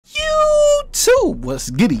Woo! What's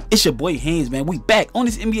goody? It's your boy Haynes, man. We back on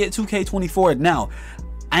this NBA 2K24 now.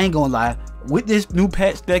 I ain't gonna lie, with this new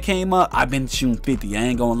patch that came up, I've been shooting 50. I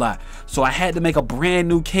ain't gonna lie. So I had to make a brand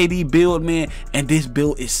new KD build, man. And this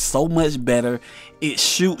build is so much better. It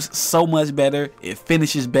shoots so much better. It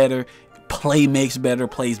finishes better. Play makes better.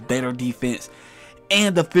 Plays better defense.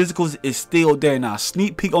 And the physicals is still there. Now,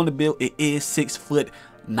 sneak peek on the build, it is 6'9".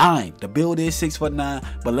 The build is 6'9",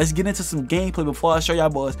 but let's get into some gameplay before I show y'all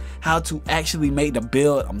boys how to actually make the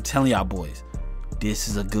build. I'm telling y'all boys, this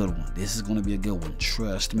is a good one. This is gonna be a good one,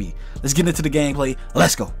 trust me. Let's get into the gameplay.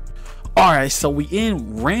 Let's go. Alright, so we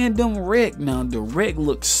in random rec now. The rec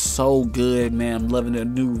looks so good, man. I'm loving the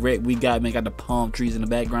new rec we got, man. Got the palm trees in the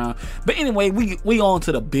background. But anyway, we on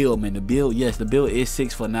to the build, man. The build, yes, the build is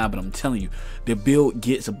 6'9", but I'm telling you, the build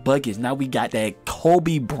gets buckets. Now we got that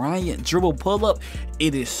Kobe Bryant dribble pull up.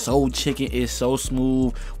 It is so chicken, it's so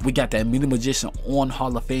smooth. We got that mini magician on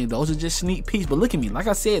Hall of Fame. Those are just sneak peeks, but look at me. Like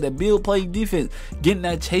I said, the build play defense, getting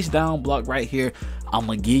that chase down block right here. I'm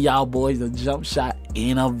gonna give y'all boys the jump shot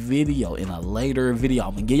in a video, in a later video.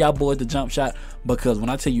 I'm gonna give y'all boys the jump shot because when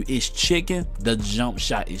I tell you it's chicken, the jump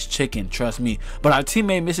shot is chicken, trust me. But our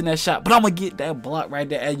teammate missing that shot, but I'm gonna get that block right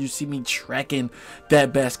there as you see me tracking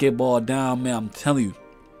that basketball down, man. I'm telling you,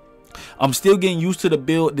 I'm still getting used to the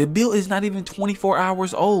build. The build is not even 24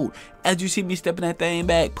 hours old. As you see me stepping that thing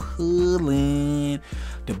back, pulling.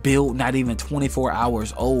 The build not even 24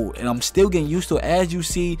 hours old, and I'm still getting used to it. As you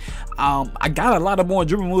see, I got a lot of more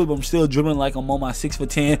dribbling moves, but I'm still dribbling like I'm on my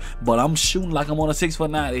 6'10", but I'm shooting like I'm on a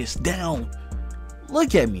 6'9". It's down.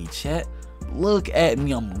 Look at me, chat. Look at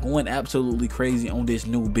me. I'm going absolutely crazy on this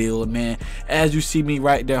new build, man. As you see me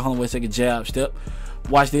right there, hold on, wait a second, jab step.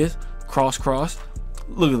 Watch this, cross.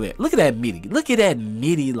 Look at that. Look at that midi. Look at that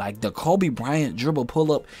midi. Like the Kobe Bryant dribble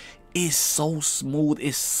pull up is so smooth.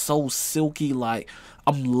 It's so silky. Like,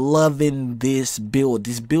 I'm loving this build.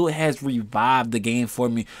 This build has revived the game for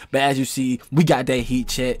me. But as you see, we got that heat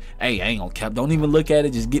check. Hey, I ain't gonna cap. Don't even look at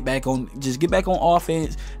it. Just get back on. Just get back on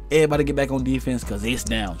offense. Everybody get back on defense because it's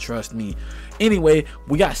down. Trust me. Anyway,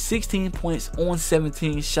 we got 16 points on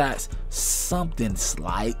 17 shots. Something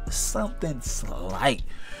slight. Something slight.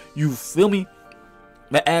 You feel me?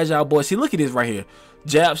 But as y'all boys see, look at this right here.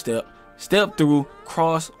 Jab step, step through,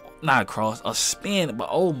 cross, not cross, a spin. But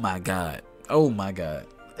oh my god, oh my god,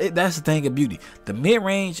 that's the thing of beauty. The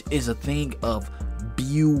mid-range is a thing of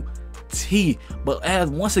beauty. But as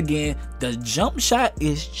once again, the jump shot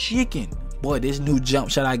is chicken. Boy, this new jump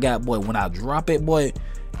shot I got, boy, when I drop it, boy,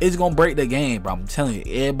 it's gonna break the game, bro. I'm telling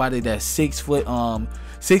you, everybody that's 6'6" and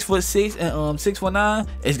 6'9"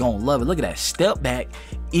 is gonna love it. Look at that step back.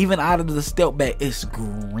 Even out of the step back, it's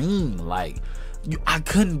green. Like, I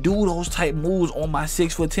couldn't do those type moves on my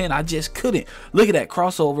 6'10". I just couldn't. Look at that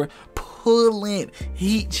crossover, pull in,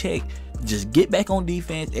 heat check. Just get back on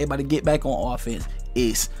defense. Everybody get back on offense.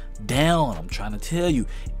 It's down. I'm trying to tell you.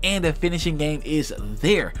 And the finishing game is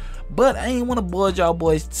there. But I ain't want to budge y'all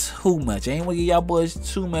boys too much. I ain't want to give y'all boys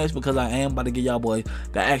too much because I am about to give y'all boys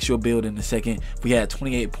the actual build in a second. We had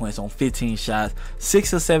 28 points on 15 shots,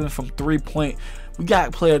 6 or 7 from 3-point. We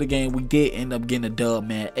got player of the game. We did end up getting a dub,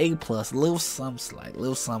 man. A+, little something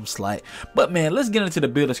slight. But man, let's get into the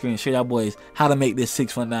builder screen and show y'all boys how to make this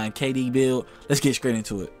 6'9" KD build. Let's get straight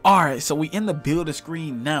into it. Alright, so we in the builder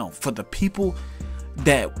screen now. For the people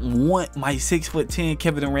that want my 6'10"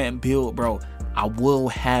 Kevin Durant build, bro, I will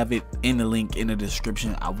have it in the link in the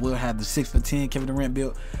description. I will have the 6'10" Kevin Durant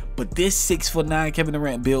build. But this 6'9" Kevin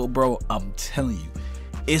Durant build, bro, I'm telling you,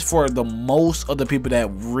 it's for the most of the people that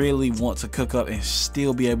really want to cook up and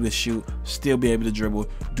still be able to shoot, still be able to dribble,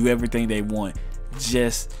 do everything they want,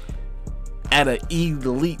 just at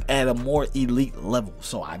a more elite level.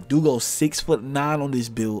 So I do go 6'9" on this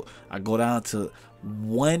build. I go down to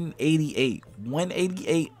 188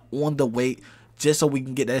 on the weight, just so we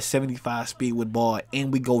can get that 75 speed with ball,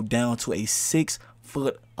 and we go down to a 6'11"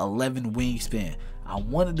 wingspan. I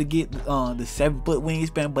wanted to get the 7-foot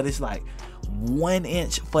wingspan, but it's like 1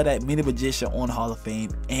 inch for that mini magician on Hall of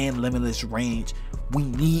Fame and limitless range. We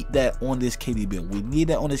need that on this KD build. We need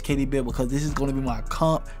that on this KD build because this is going to be my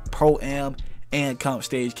comp, pro-am, and comp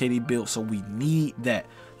stage KD build. So we need that.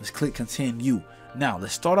 Let's click continue. Now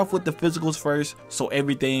let's start off with the physicals first, so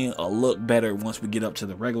everything will look better once we get up to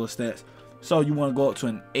the regular stats. So you want to go up to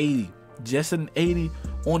an 80, just an 80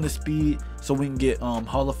 on the speed, so we can get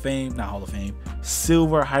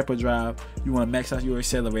silver hyperdrive. You want to max out your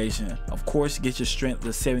acceleration, of course. Get your strength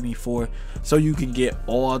to 74, so you can get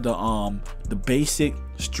all the basic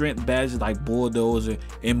strength badges like bulldozer,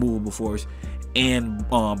 immovable force, and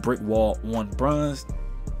brick wall on bronze.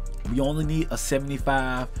 We only need a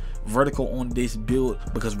 75 vertical on this build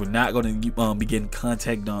because we're not going to be getting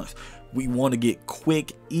contact dunks. We want to get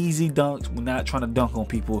quick, easy dunks. We're not trying to dunk on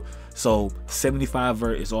people. So 75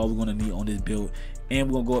 vert is all we're going to need on this build. And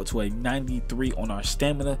we're going to go up to a 93 on our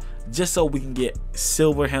stamina just so we can get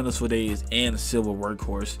silver handles for days and silver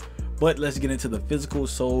workhorse. But let's get into the physical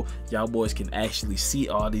so y'all boys can actually see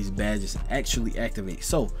all these badges actually activate.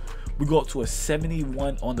 So we go up to a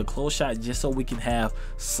 71 on the close shot just so we can have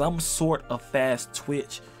some sort of fast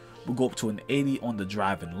twitch. We go up to an 80 on the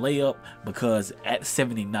driving layup because at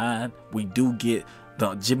 79 we do get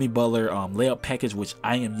the Jimmy Butler layup package, which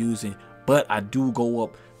I am using, but I do go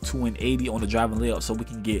up to an 80 on the driving layup so we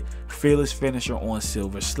can get fearless finisher on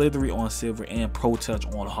silver, slithery on silver, and pro touch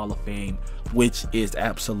on Hall of Fame, which is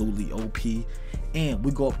absolutely OP. And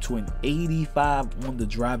we go up to an 85 on the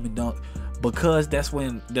driving dunk because that's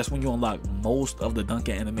when you unlock most of the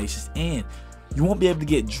dunking animations. And you won't be able to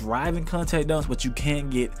get driving contact dunks, but you can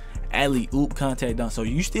get alley-oop contact dunk. So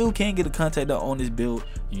you still can get a contact dunk on this build,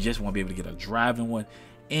 you just won't be able to get a driving one.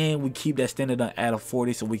 And we keep that standard dunk at a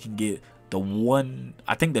 40 so we can get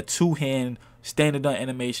the two-hand standard dunk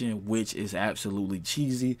animation, which is absolutely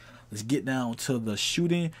cheesy. Let's get down to the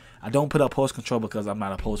shooting. I don't put up post control because I'm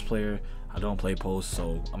not a post player. I don't play post,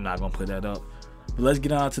 so I'm not gonna put that up. But let's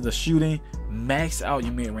get on to the shooting. Max out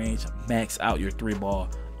your mid-range, max out your 3-ball.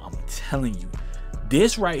 I'm telling you,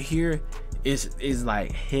 this right here is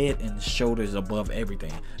like head and shoulders above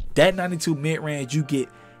everything. That 92 mid-range, you get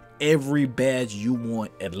every badge you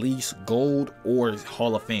want, at least gold or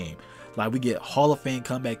Hall of Fame. Like we get Hall of Fame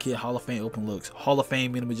comeback kid, Hall of Fame open looks, Hall of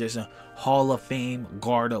Fame mini magician, Hall of Fame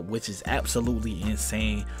guard up, which is absolutely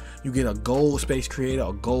insane. You get a gold space creator,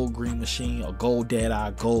 a gold green machine, a gold dead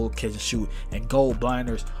eye, gold catch and shoot, and gold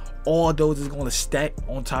blinders. All those is going to stack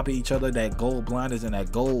on top of each other. That gold blinders and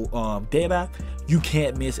that gold dead eye, you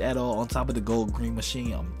can't miss at all on top of the gold green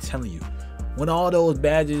machine. I'm telling you, when all those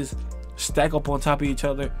badges stack up on top of each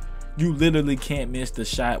other, you literally can't miss the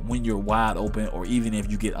shot when you're wide open, or even if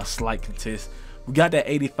you get a slight contest. We got that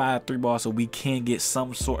 85 3-ball so we can get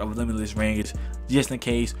some sort of limitless range just in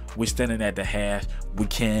case we're standing at the hash. We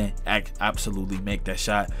can absolutely make that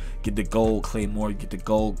shot, get the gold claymore, get the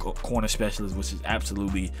gold corner specialist, which is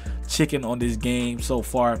absolutely chicken on this game so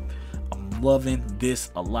far. I'm loving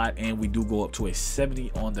this a lot. And we do go up to a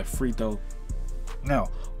 70 on the free throw. Now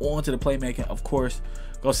on to the playmaking. Of course,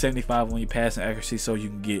 go 75 on your passing accuracy so you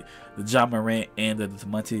can get the Ja Morant and the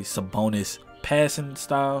Domantas Sabonis passing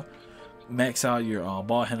style. Max out your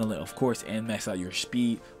ball handling, of course, and max out your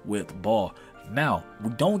speed with ball. Now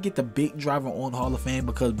we don't get the big driver on Hall of Fame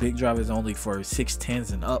because big driver is only for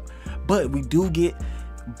 6'10s and up, but we do get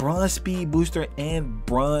bronze speed booster and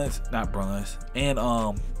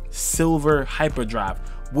silver hyperdrive,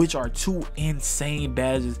 which are two insane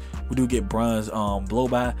badges. We do get bronze blow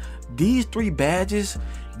by. These 3 badges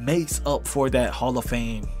makes up for that Hall of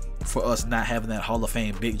Fame, for us not having that Hall of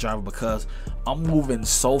Fame big driver, because I'm moving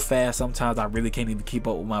so fast sometimes I really can't even keep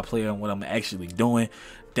up with my player and what I'm actually doing.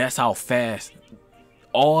 That's how fast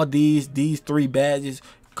all these 3 badges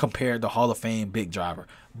compared to Hall of Fame big driver.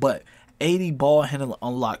 But 80 ball handling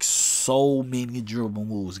unlocks so many dribble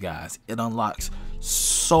moves, guys. It unlocks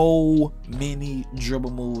so many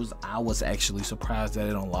dribble moves. I was actually surprised that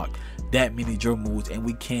it unlocked that many dribble moves, and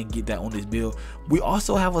we can't get that on this build. We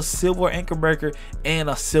also have a silver anchor breaker and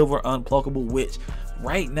a silver unpluckable, which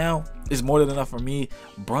right now is more than enough for me.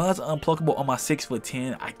 Bronze unpluckable on my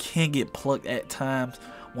 6'10". I can get plucked at times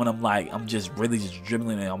when I'm just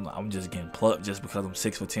dribbling and I'm just getting plucked just because I'm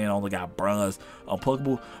 6'10". I only got bronze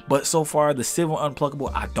unpluckable, but so far the silver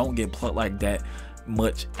unpluckable, I don't get plucked like that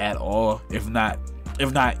much at all, if not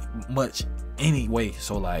much anyway.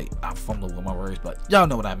 So like, I'm fumbling with my words, but y'all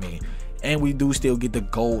know what I mean. And we do still get the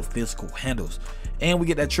gold physical handles, and we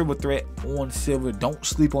get that triple threat on silver. Don't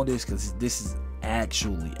sleep on this because this is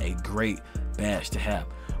actually a great badge to have.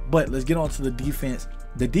 But let's get on to the defense.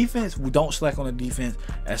 The defense, we don't slack on the defense.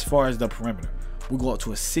 As far as the perimeter, we go up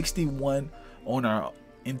to a 61 on our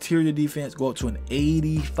interior defense, go up to an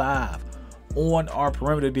 85 on our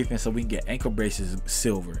perimeter defense, so we can get ankle braces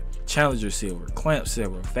silver, challenger silver, clamp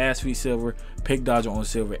silver, fast feet silver, pick dodger on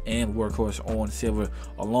silver, and workhorse on silver,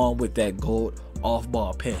 along with that gold off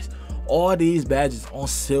ball pass. All these badges on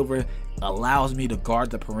silver allows me to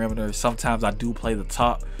guard the perimeter. Sometimes I do play the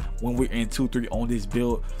top when we're in 2-3 on this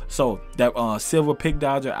build. So that silver pick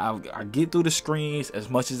dodger, I get through the screens as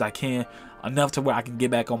much as I can, enough to where I can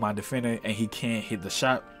get back on my defender and he can't hit the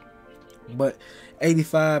shot. But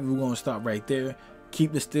 85, we're going to stop right there.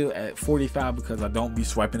 Keep the steal at 45 because I don't be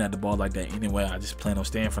swiping at the ball like that anyway. I just plan on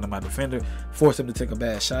staying in front of my defender, force him to take a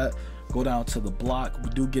bad shot. Go down to the block.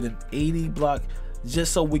 We do get an 80 block.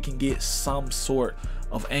 just so we can get some sort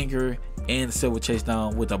of anchor and silver chase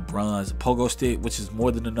down with a bronze pogo stick, which is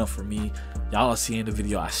more than enough for me. Y'all see in the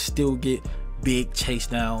video, I still get big chase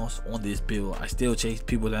downs on this build. I still chase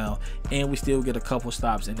people down, and we still get a couple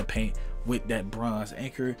stops in the paint with that bronze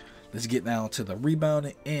anchor. Let's get down to the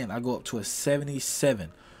rebounding, and I go up to a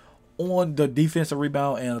 77 on the defensive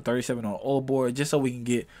rebound and a 37 on all board, just so we can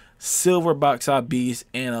get silver box out beast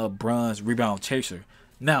and a bronze rebound chaser.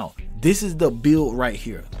 Now, this is the build right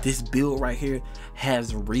here. This build right here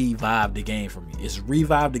has revived the game for me. It's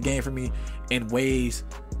revived the game for me in ways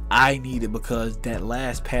I needed, because that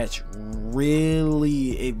last patch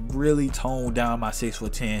really toned down my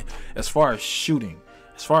 6'10" as far as shooting.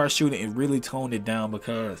 It really toned it down,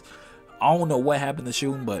 because I don't know what happened to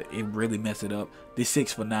shooting, but it really messed it up. This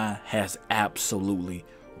 6'9" has absolutely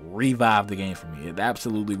revived the game for me. It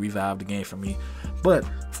absolutely revived the game for me. But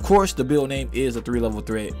of course, the build name is a 3-level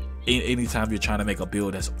threat. Anytime you're trying to make a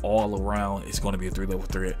build that's all around, it's going to be a 3-level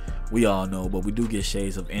threat. We all know, but we do get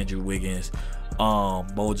shades of Andrew Wiggins,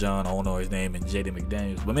 Bojan, I don't know his name, and JD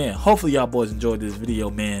McDaniels. But man, hopefully y'all boys enjoyed this video,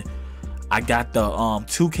 man. I got the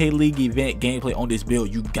 2K League event gameplay on this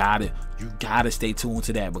build. You gotta stay tuned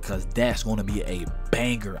to that, because that's going to be a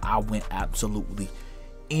banger. I went absolutely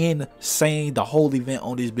insane the whole event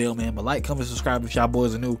on this build, man. But like, comment, subscribe if y'all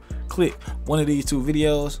boys are new. Click one of these 2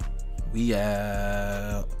 videos. We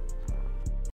out.